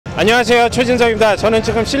안녕하세요, 최진석입니다. 저는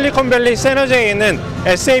지금 실리콘밸리 새너제이에 있는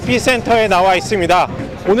SAP 센터에 나와 있습니다.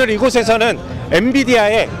 오늘 이곳에서는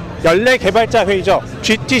엔비디아의 연례 개발자 회의죠,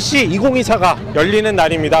 GTC 2024가 열리는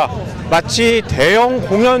날입니다. 마치 대형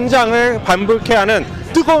공연장을 반불케 하는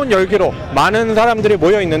뜨거운 열기로 많은 사람들이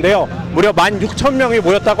모여 있는데요. 무려 16,000명이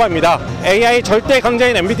모였다고 합니다. AI 절대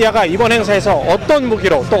강자인 엔비디아가 이번 행사에서 어떤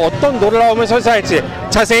무기로 또 어떤 놀라움을 선사할지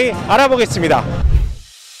자세히 알아보겠습니다.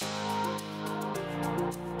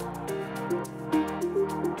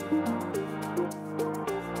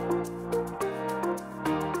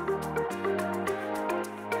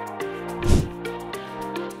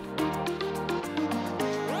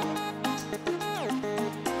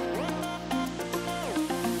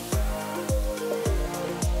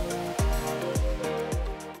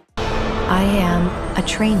 I am a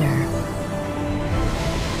trainer,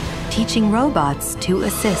 teaching robots to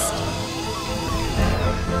assist,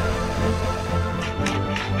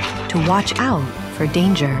 to watch out for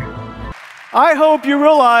danger. I hope you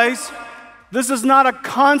realize this is not a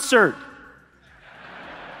concert.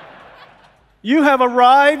 You have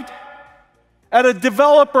arrived at a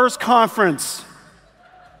developers conference.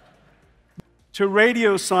 To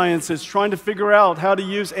radio scientists trying to figure out how to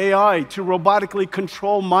use AI to robotically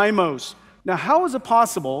control MIMOs. Now, how is it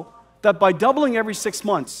possible that by doubling every 6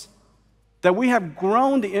 months, that we have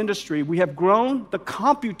grown the industry, we have grown the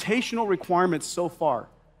computational requirements so far?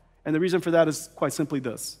 And the reason for that is quite simply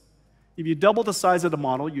this. If you double the size of the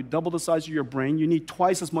model, you double the size of your brain, you need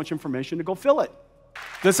twice as much information to go fill it.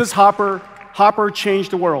 This is Hopper. Hopper changed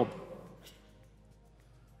the world.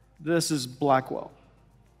 This is Blackwell.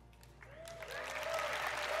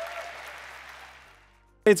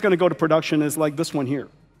 It's going to go to production is like this one here,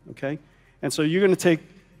 okay? And so you're going to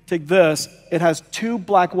take this. It has two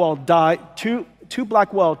Blackwell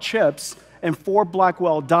chips and 4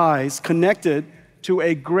 Blackwell dies connected to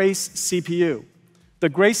a Grace CPU. The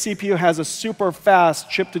Grace CPU has a super fast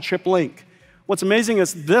chip-to-chip link. What's amazing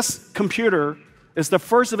is this computer is the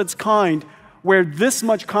first of its kind where this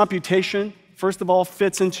much computation, first of all,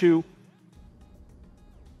 fits into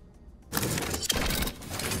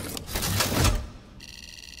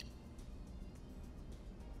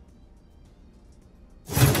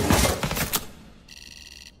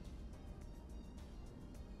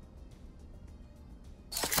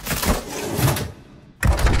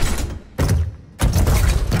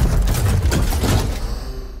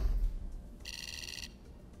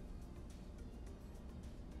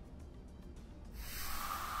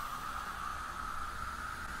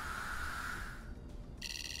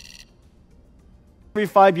every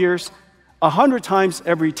 5 years, 100 times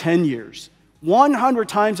every 10 years. 100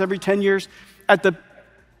 times every 10 years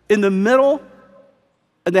in the middle,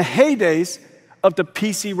 in the heydays of the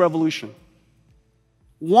PC revolution.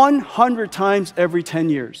 100 times every 10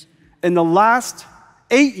 years. In the last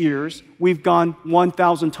 8 years, we've gone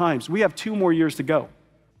 1,000 times. We have 2 more years to go.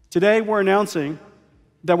 Today, we're announcing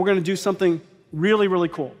that we're going to do something really, really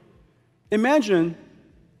cool. Imagine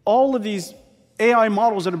all of these AI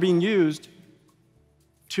models that are being used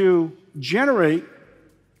to generate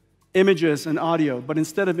images and audio, but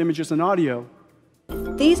instead of images and audio,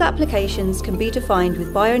 these applications can be defined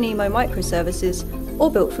with BioNeMo microservices or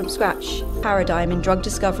built from scratch. Paradigm in drug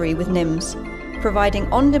discovery with NIMS, providing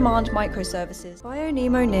on-demand microservices.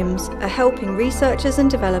 BioNeMo NIMS are helping researchers and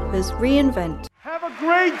developers reinvent. Have a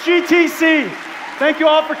great GTC. Thank you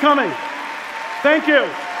all for coming. Thank you.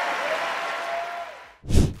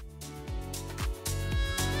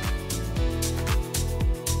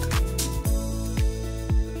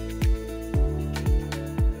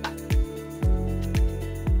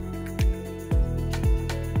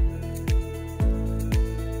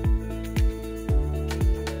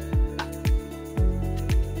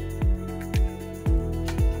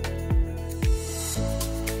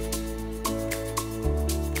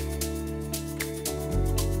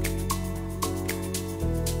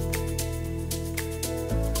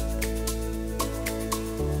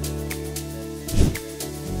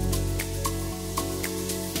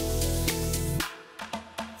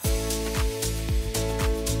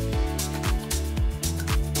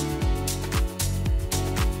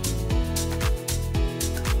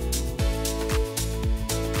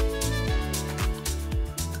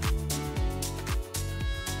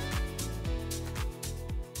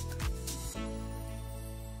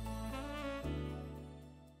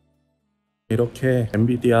 이렇게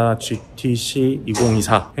엔비디아 GTC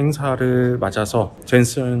 2024 행사를 맞아서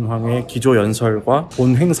젠슨 황의 기조연설과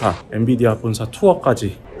본 행사, 엔비디아 본사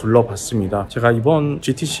투어까지 둘러봤습니다. 제가 이번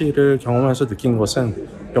GTC를 경험하면서 느낀 것은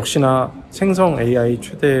역시나 생성 AI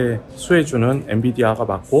최대 수혜주는 엔비디아가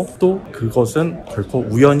맞고 또 그것은 결코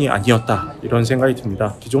우연이 아니었다 이런 생각이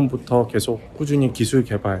듭니다. 기존부터 계속 꾸준히 기술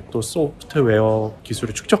개발 또 소프트웨어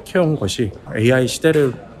기술을 축적해온 것이 AI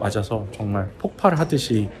시대를 맞아서 정말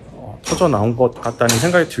폭발하듯이 터져 나온 것 같다는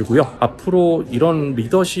생각이 들고요. 앞으로 이런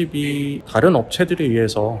리더십이 다른 업체들에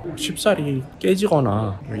의해서 쉽사리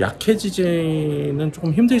깨지거나 약해지지는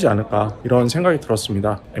조금 힘들지 않을까 이런 생각이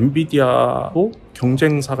들었습니다. 엔비디아도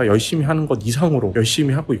경쟁사가 열심히 하는 것 이상으로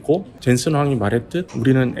열심히 하고 있고 젠슨 황이 말했듯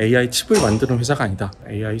우리는 AI 칩을 만드는 회사가 아니다.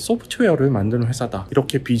 AI 소프트웨어를 만드는 회사다.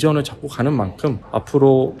 이렇게 비전을 잡고 가는 만큼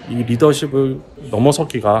앞으로 이 리더십을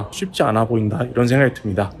넘어서기가 쉽지 않아 보인다 이런 생각이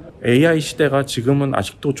듭니다. AI 시대가 지금은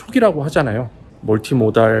아직도 초기라고 하잖아요.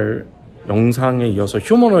 멀티모달 영상에 이어서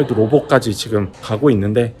휴머노이드 로봇까지 지금 가고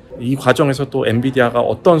있는데 이 과정에서 또 엔비디아가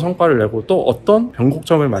어떤 성과를 내고 또 어떤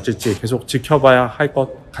변곡점을 맞을지 계속 지켜봐야 할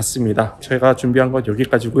것 같습니다. 제가 준비한 건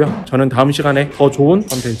여기까지고요. 저는 다음 시간에 더 좋은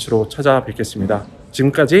컨텐츠로 찾아뵙겠습니다.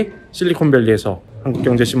 지금까지 실리콘밸리에서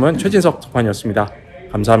한국경제신문 최진석 특파원이었습니다.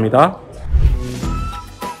 감사합니다.